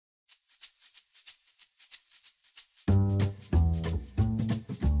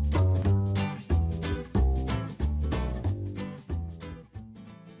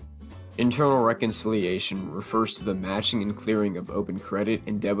Internal reconciliation refers to the matching and clearing of open credit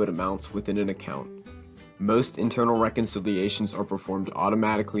and debit amounts within an account. Most internal reconciliations are performed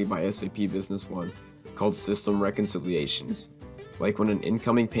automatically by SAP Business One, called system reconciliations, like when an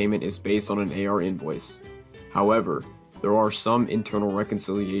incoming payment is based on an AR invoice. However, there are some internal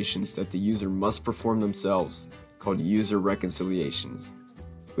reconciliations that the user must perform themselves, called user reconciliations.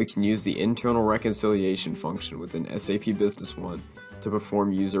 We can use the internal reconciliation function within SAP Business One to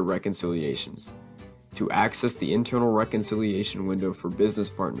perform user reconciliations. To access the internal reconciliation window for business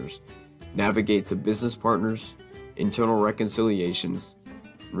partners, navigate to Business Partners, Internal Reconciliations,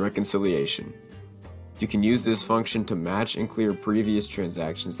 and Reconciliation. You can use this function to match and clear previous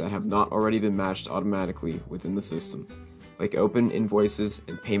transactions that have not already been matched automatically within the system, like open invoices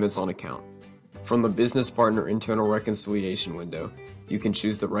and payments on account. From the Business Partner Internal Reconciliation window, you can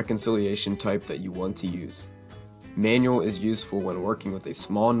choose the reconciliation type that you want to use. Manual is useful when working with a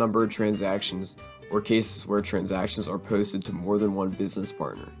small number of transactions or cases where transactions are posted to more than one business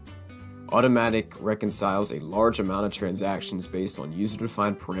partner. Automatic reconciles a large amount of transactions based on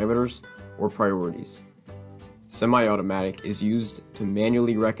user-defined parameters or priorities. Semi-automatic is used to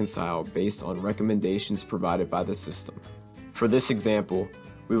manually reconcile based on recommendations provided by the system. For this example,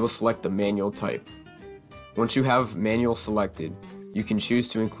 we will select the manual type. Once you have manual selected, you can choose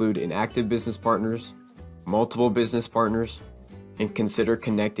to include inactive business partners, multiple business partners, and consider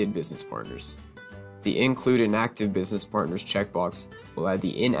connected business partners. The Include Inactive Business Partners checkbox will add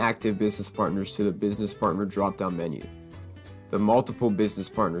the inactive business partners to the Business Partner drop-down menu. The Multiple Business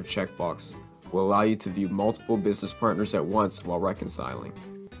Partner checkbox will allow you to view multiple business partners at once while reconciling.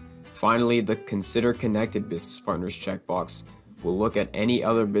 Finally, the Consider Connected Business Partners checkbox will look at any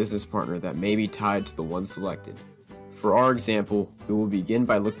other business partner that may be tied to the one selected. For our example, we will begin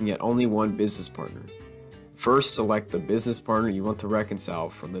by looking at only one business partner. First, select the business partner you want to reconcile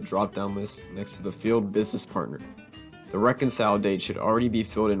from the drop-down list next to the field Business Partner. The reconcile date should already be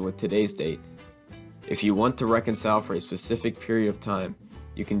filled in with today's date. If you want to reconcile for a specific period of time,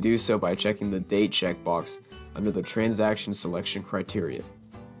 you can do so by checking the Date checkbox under the Transaction Selection criteria.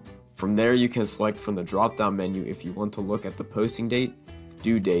 From there, you can select from the drop-down menu if you want to look at the posting date,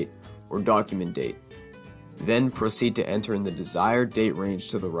 due date, or document date. Then proceed to enter in the desired date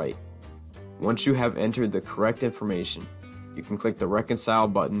range to the right. Once you have entered the correct information, you can click the Reconcile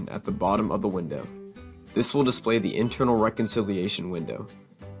button at the bottom of the window. This will display the Internal Reconciliation window.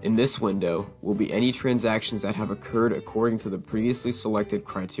 In this window will be any transactions that have occurred according to the previously selected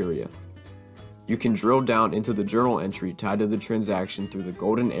criteria. You can drill down into the journal entry tied to the transaction through the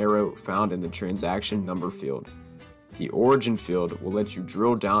golden arrow found in the Transaction Number field. The Origin field will let you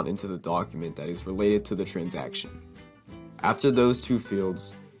drill down into the document that is related to the transaction. After those two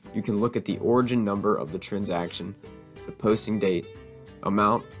fields, you can look at the origin number of the transaction, the posting date,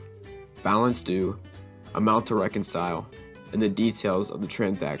 amount, balance due, amount to reconcile, and the details of the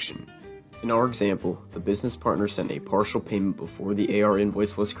transaction. In our example, the business partner sent a partial payment before the AR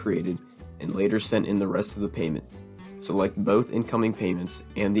invoice was created and later sent in the rest of the payment. Select both incoming payments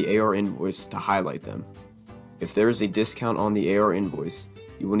and the AR invoice to highlight them. If there is a discount on the AR invoice,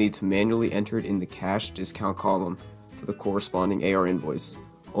 you will need to manually enter it in the cash discount column for the corresponding AR invoice,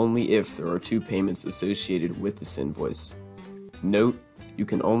 only if there are two payments associated with this invoice. Note, you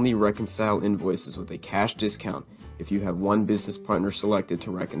can only reconcile invoices with a cash discount if you have one business partner selected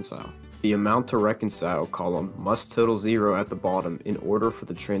to reconcile. The Amount to Reconcile column must total 0 at the bottom in order for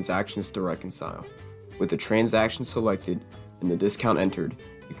the transactions to reconcile. With the transaction selected and the discount entered,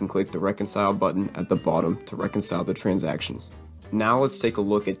 you can click the Reconcile button at the bottom to reconcile the transactions. Now let's take a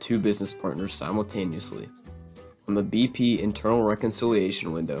look at two business partners simultaneously. On the BP Internal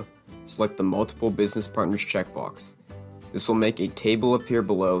Reconciliation window, select the Multiple Business Partners checkbox. This will make a table appear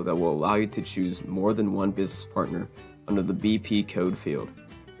below that will allow you to choose more than one business partner under the BP code field.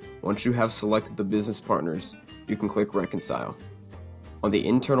 Once you have selected the business partners, you can click Reconcile. On the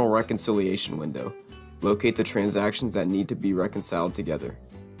Internal Reconciliation window, locate the transactions that need to be reconciled together.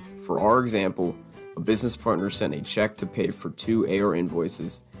 For our example, a business partner sent a check to pay for two AR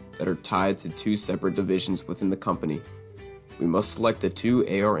invoices that are tied to two separate divisions within the company. We must select the two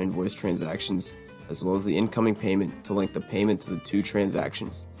AR invoice transactions as well as the incoming payment to link the payment to the two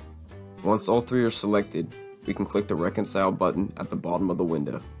transactions. Once all three are selected, we can click the Reconcile button at the bottom of the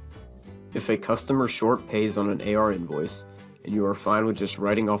window. If a customer short pays on an AR invoice and you are fine with just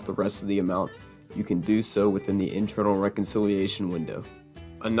writing off the rest of the amount, you can do so within the Internal Reconciliation window.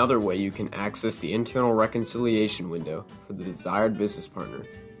 Another way you can access the Internal Reconciliation window for the desired business partner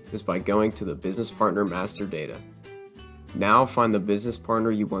is by going to the Business Partner Master Data. Now find the business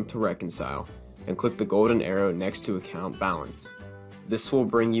partner you want to reconcile and click the golden arrow next to Account Balance. This will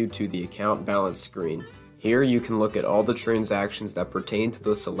bring you to the account balance screen. Here you can look at all the transactions that pertain to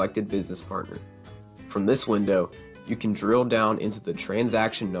the selected business partner. From this window, you can drill down into the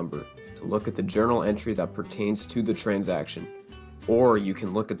transaction number to look at the journal entry that pertains to the transaction, or you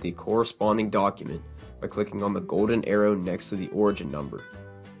can look at the corresponding document by clicking on the golden arrow next to the origin number.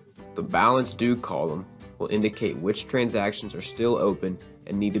 The balance due column will indicate which transactions are still open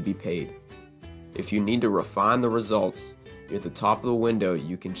and need to be paid. If you need to refine the results, near the top of the window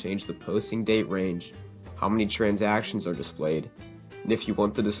you can change the posting date range, how many transactions are displayed, and if you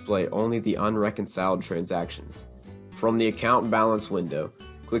want to display only the unreconciled transactions. From the account balance window,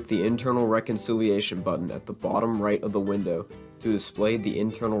 click the internal reconciliation button at the bottom right of the window to display the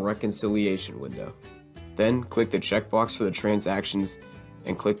internal reconciliation window. Then click the checkbox for the transactions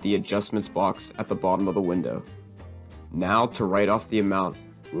and click the adjustments box at the bottom of the window. Now to write off the amount,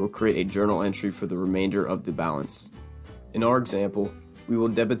 we will create a journal entry for the remainder of the balance. In our example, we will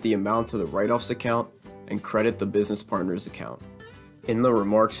debit the amount to the write-offs account and credit the business partner's account. In the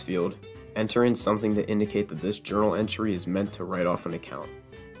remarks field, enter in something to indicate that this journal entry is meant to write off an account.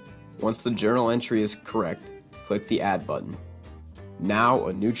 Once the journal entry is correct, click the Add button. Now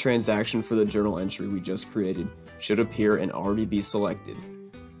a new transaction for the journal entry we just created should appear and already be selected.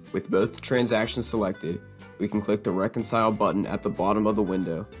 With both transactions selected, we can click the Reconcile button at the bottom of the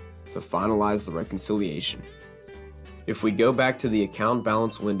window to finalize the reconciliation. If we go back to the account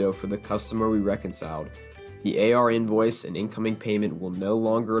balance window for the customer we reconciled, the AR invoice and incoming payment will no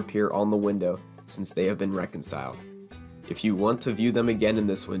longer appear on the window since they have been reconciled. If you want to view them again in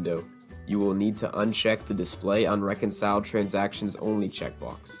this window, you will need to uncheck the Display Unreconciled Transactions Only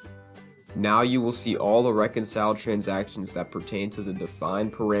checkbox. Now you will see all the reconciled transactions that pertain to the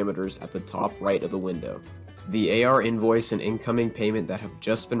defined parameters at the top right of the window. The AR invoice and incoming payment that have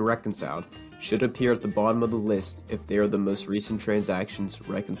just been reconciled should appear at the bottom of the list if they are the most recent transactions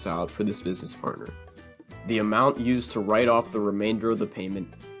reconciled for this business partner. The amount used to write off the remainder of the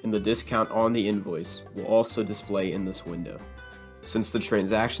payment and the discount on the invoice will also display in this window. Since the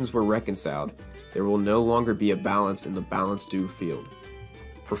transactions were reconciled, there will no longer be a balance in the balance due field.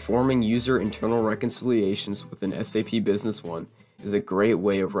 Performing user internal reconciliations within SAP Business One is a great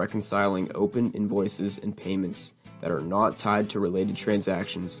way of reconciling open invoices and payments that are not tied to related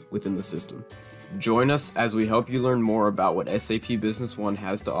transactions within the system. Join us as we help you learn more about what SAP Business One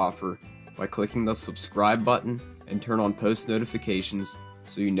has to offer by clicking the subscribe button and turn on post notifications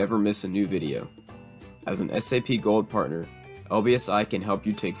so you never miss a new video. As an SAP Gold partner, LBSi can help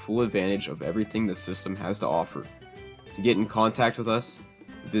you take full advantage of everything the system has to offer. To get in contact with us,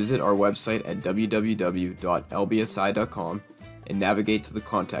 visit our website at www.lbsi.com and navigate to the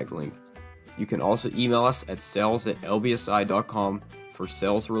contact link. You can also email us at sales@lbsi.com for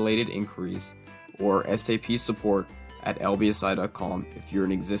sales-related inquiries or SAP support@lbsi.com if you're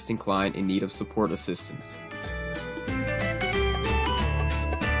an existing client in need of support assistance.